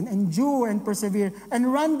Jesus and endure and persevere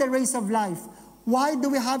and run the race of life? Why do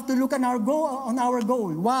we have to look on our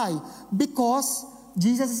goal? Why? Because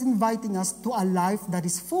Jesus is inviting us to a life that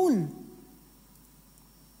is full.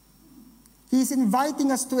 He is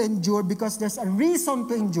inviting us to endure because there's a reason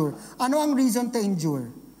to endure. Ano ang reason to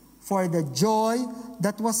endure? For the joy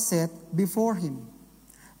that was set before Him.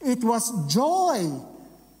 It was joy.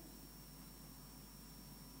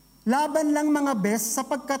 Laban lang mga best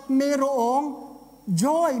sapagkat mayroong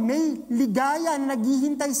joy, may ligaya na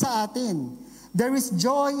naghihintay sa atin. There is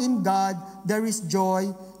joy in God, there is joy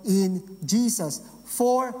in Jesus.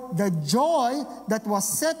 For the joy that was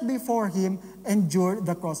set before Him endured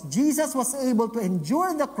the cross. Jesus was able to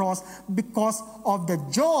endure the cross because of the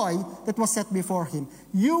joy that was set before Him.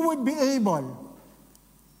 You would be able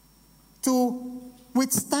to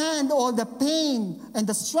withstand all the pain and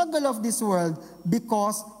the struggle of this world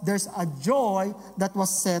because there's a joy that was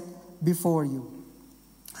set before you.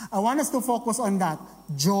 I want us to focus on that,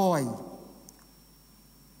 joy.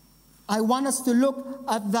 I want us to look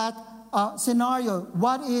at that scenario.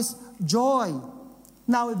 What is joy?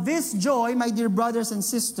 Now, this joy, my dear brothers and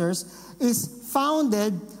sisters, is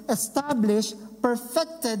founded, established,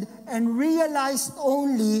 perfected, and realized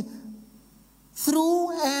only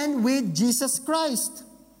through and with Jesus Christ.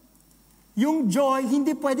 Yung joy,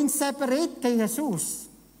 hindi pwedeng separate kay Jesus.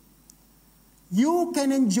 You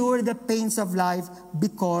can endure the pains of life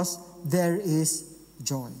because there is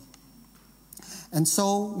joy. And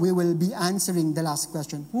so, we will be answering the last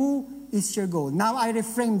question. Who is your goal? Now, I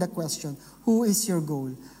reframe the question. Who is your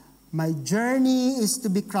goal? My journey is to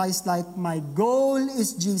be Christ-like. My goal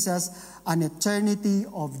is Jesus, an eternity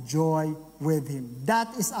of joy with Him. That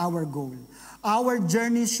is our goal. Our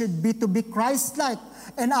journey should be to be Christ-like.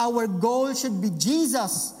 And our goal should be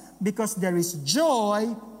Jesus, because there is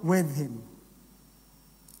joy with Him.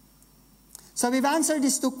 So we've answered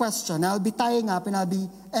these two questions. I'll be tying up and I'll be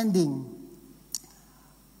ending.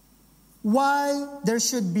 Why there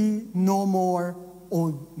should be no more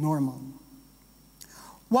old normal?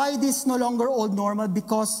 Why this no longer old normal?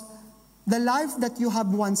 Because the life that you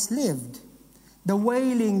have once lived, the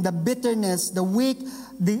wailing, the bitterness, the weak,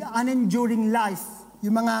 the unenduring life,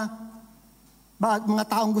 yung mga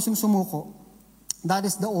taong gustong sumuko, that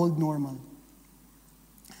is the old normal.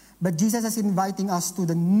 But Jesus is inviting us to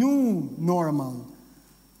the new normal,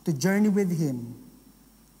 to journey with Him,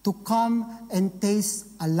 to come and taste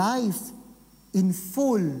a life in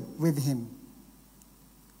full with Him.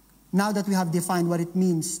 Now that we have defined what it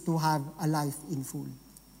means to have a life in full.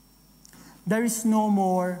 There is no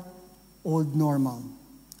more old normal,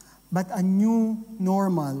 but a new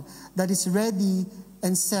normal that is ready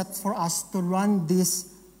and set for us to run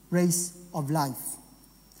this race of life.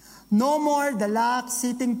 No more the lax,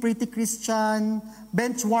 sitting pretty Christian,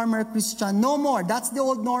 bench warmer Christian. No more. That's the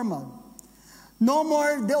old normal. No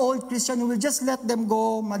more the old Christian who will just let them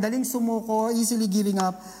go, madaling sumuko, easily giving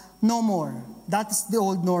up. No more. That is the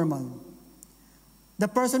old normal. The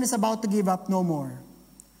person is about to give up. No more.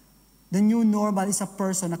 The new normal is a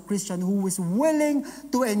person, a Christian, who is willing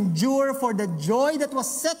to endure for the joy that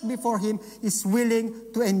was set before him, is willing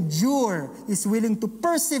to endure, is willing to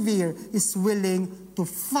persevere, is willing to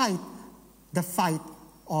fight the fight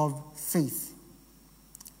of faith.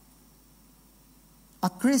 A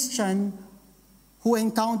Christian who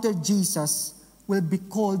encountered Jesus will be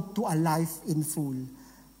called to a life in full.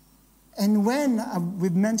 And when,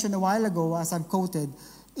 we've mentioned a while ago, as I've quoted,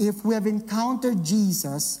 if we have encountered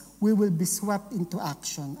Jesus, we will be swept into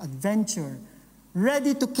action, adventure,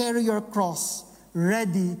 ready to carry your cross,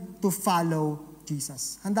 ready to follow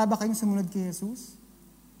Jesus. Handa ba kayong sumunod kay Jesus?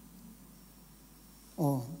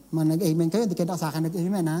 Oh, nag-amen kayo, di kayo sa akin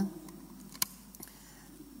nag-amen, ha?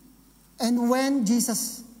 And when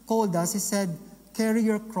Jesus called us, He said, carry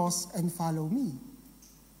your cross and follow me.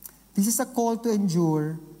 This is a call to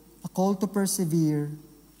endure, a call to persevere,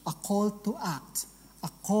 a call to act, a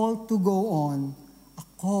call to go on, a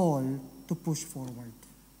call to push forward.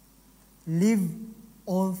 Leave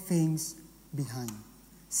all things behind.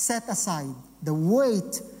 Set aside the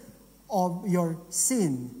weight of your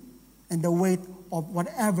sin and the weight of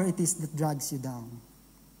whatever it is that drags you down.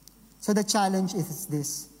 So the challenge is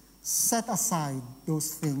this: set aside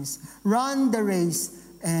those things, run the race,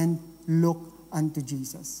 and look unto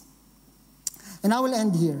Jesus. And I will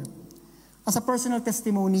end here. As a personal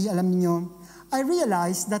testimony, alam niyo, I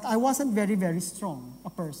realized that I wasn't very, very strong a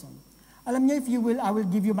person. Alam niyo, if you will, I will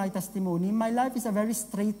give you my testimony. My life is a very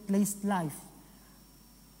straight-laced life.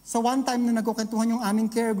 So one time na nagkukwentuhan yung aming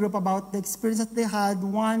care group about the experience that they had,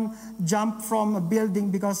 one jumped from a building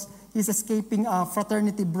because he's escaping a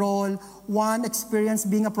fraternity brawl, one experienced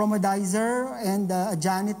being a promodizer and a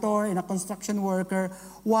janitor and a construction worker,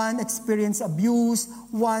 one experienced abuse,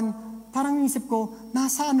 one, parang isip ko,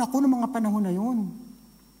 nasaan ako ng mga panahon na yun?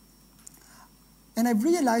 And I've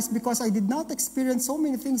realized because I did not experience so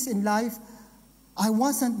many things in life, I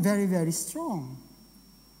wasn't very, very strong.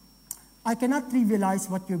 I cannot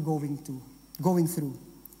trivialize what you're going through.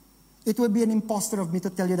 It would be an impostor of me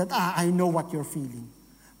to tell you that, I know what you're feeling.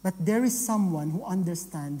 But there is someone who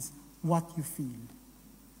understands what you feel.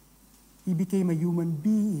 He became a human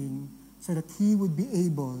being so that he would be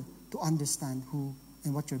able to understand who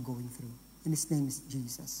and what you're going through. And his name is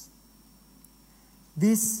Jesus.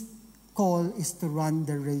 This call is to run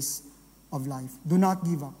the race of life. Do not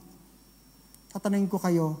give up. Tatanungin ko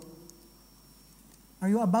kayo, are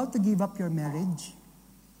you about to give up your marriage?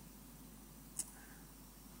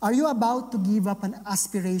 Are you about to give up an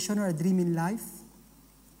aspiration or a dream in life?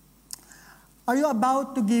 Are you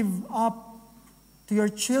about to give up to your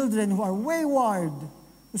children who are wayward?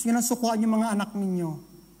 Gusto nyo nang sukuan yung mga anak ninyo,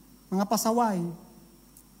 mga pasaway?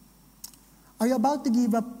 Are you about to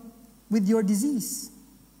give up with your disease?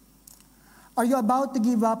 Are you about to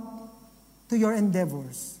give up to your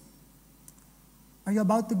endeavors? Are you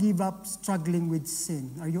about to give up struggling with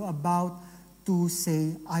sin? Are you about to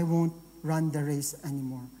say, I won't run the race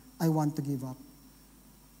anymore? I want to give up.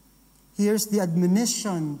 Here's the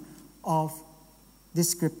admonition of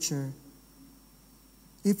this scripture.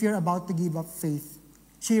 If you're about to give up faith,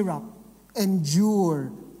 cheer up,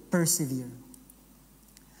 endure, persevere.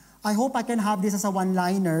 I hope I can have this as a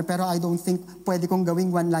one-liner, pero I don't think pwede kong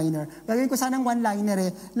gawing one-liner. Gagawin ko sanang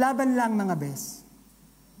one-liner laban lang mga bes.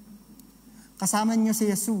 Kasama niyo si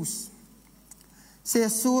Jesus. Si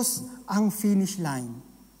Jesus ang finish line.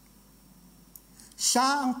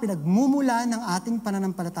 Siya ang pinagmumula ng ating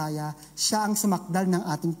pananampalataya. Siya ang sumakdal ng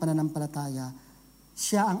ating pananampalataya.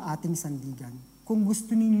 Siya ang ating sandigan. Kung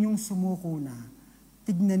gusto ninyong sumuko na,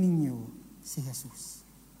 tignan ninyo si Jesus.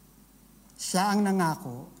 Siya ang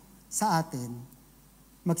nangako sa atin,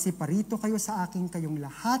 magsiparito kayo sa akin kayong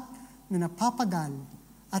lahat na napapagal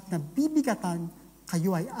at nabibigatan,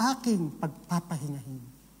 kayo ay aking pagpapahingahin.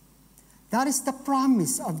 That is the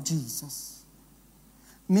promise of Jesus.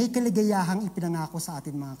 May kaligayahang ipinangako sa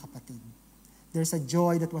atin mga kapatid. There's a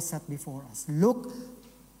joy that was set before us. Look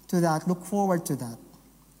to that, look forward to that.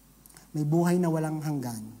 May buhay na walang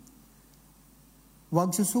hanggan.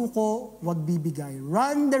 Huwag susuko, huwag bibigay.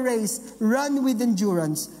 Run the race, run with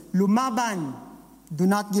endurance. Lumaban, do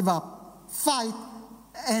not give up. Fight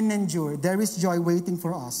and endure. There is joy waiting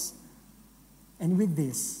for us. And with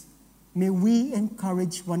this, may we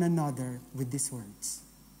encourage one another with these words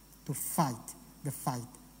to fight the fight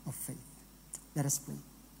of faith. Let us pray.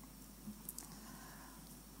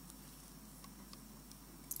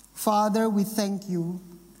 Father, we thank you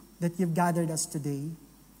that you've gathered us today.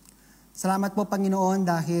 Salamat po, Panginoon,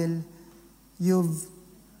 dahil you've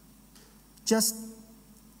just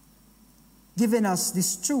given us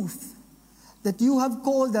this truth that you have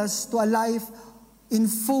called us to a life in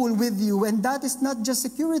full with you. And that is not just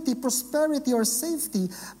security, prosperity, or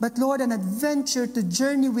safety, but, Lord, an adventure to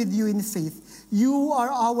journey with you in faith. You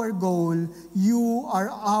are our goal. You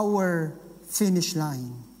are our finish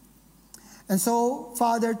line. And so,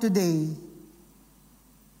 Father, today,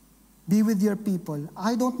 be with your people.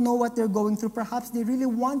 I don't know what they're going through. Perhaps they really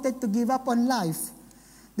wanted to give up on life.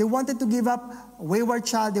 They wanted to give up a wayward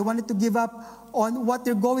child. They wanted to give up on what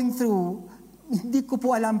they're going through. Hindi ko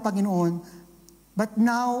po alam, Panginoon. But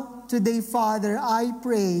now, today, Father, I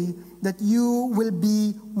pray that you will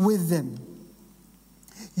be with them.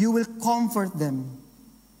 You will comfort them.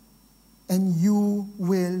 And you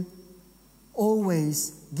will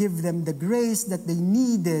always give them the grace that they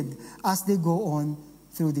needed as they go on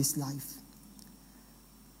through this life.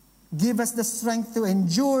 Give us the strength to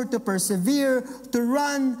endure, to persevere, to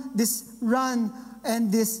run this run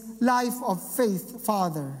and this life of faith,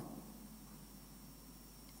 Father.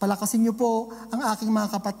 Palakasin niyo po ang aking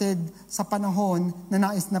mga kapatid sa panahon na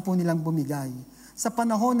nais na po nilang bumigay. Sa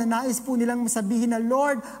panahon na nais po nilang sabihin na,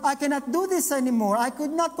 Lord, I cannot do this anymore. I could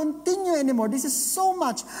not continue anymore. This is so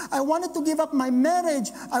much. I wanted to give up my marriage.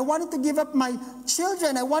 I wanted to give up my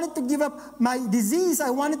children. I wanted to give up my disease. I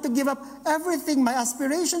wanted to give up everything, my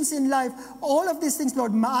aspirations in life. All of these things,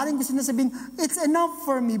 Lord, maaring gusto na sabihin, it's enough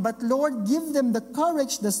for me. But Lord, give them the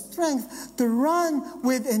courage, the strength to run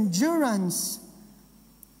with endurance.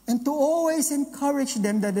 And to always encourage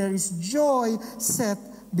them that there is joy set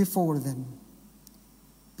before them.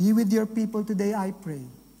 Be with your people today, I pray.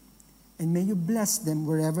 And may you bless them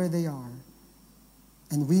wherever they are.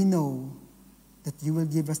 And we know that you will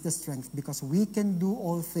give us the strength because we can do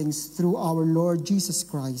all things through our Lord Jesus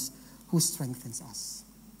Christ who strengthens us.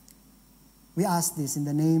 We ask this in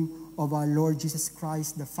the name of our Lord Jesus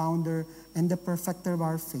Christ, the founder and the perfecter of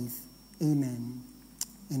our faith. Amen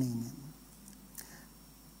and amen.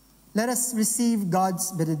 Let us receive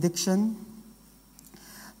God's benediction.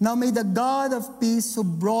 Now may the God of peace who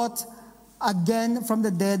brought again from the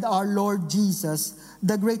dead our Lord Jesus,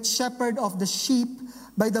 the great shepherd of the sheep,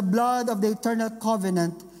 by the blood of the eternal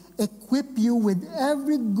covenant, equip you with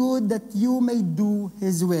every good that you may do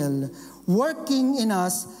his will, working in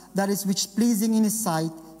us that is which pleasing in his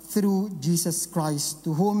sight through Jesus Christ,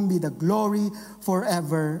 to whom be the glory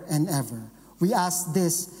forever and ever. We ask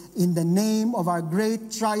this in the name of our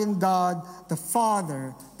great triune God, the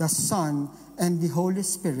Father, the Son, and the Holy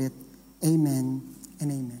Spirit. Amen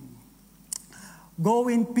and amen. Go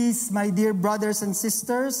in peace, my dear brothers and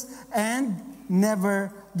sisters, and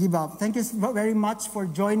never give up. Thank you very much for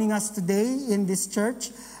joining us today in this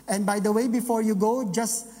church. And by the way, before you go,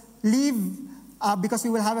 just leave, because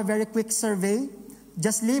we will have a very quick survey.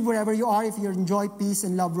 Just leave wherever you are. If you enjoy Peace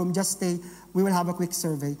and Love Room, just stay. we will have a quick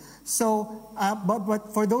survey. So,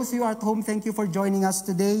 but for those of you at home, thank you for joining us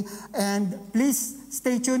today. And please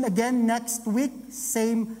stay tuned again next week,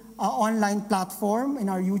 same online platform in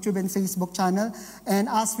our YouTube and Facebook channel. And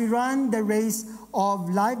as we run the race of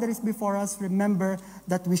life that is before us, remember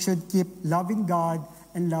that we should keep loving God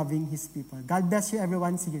and loving His people. God bless you,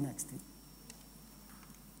 everyone. See you next week.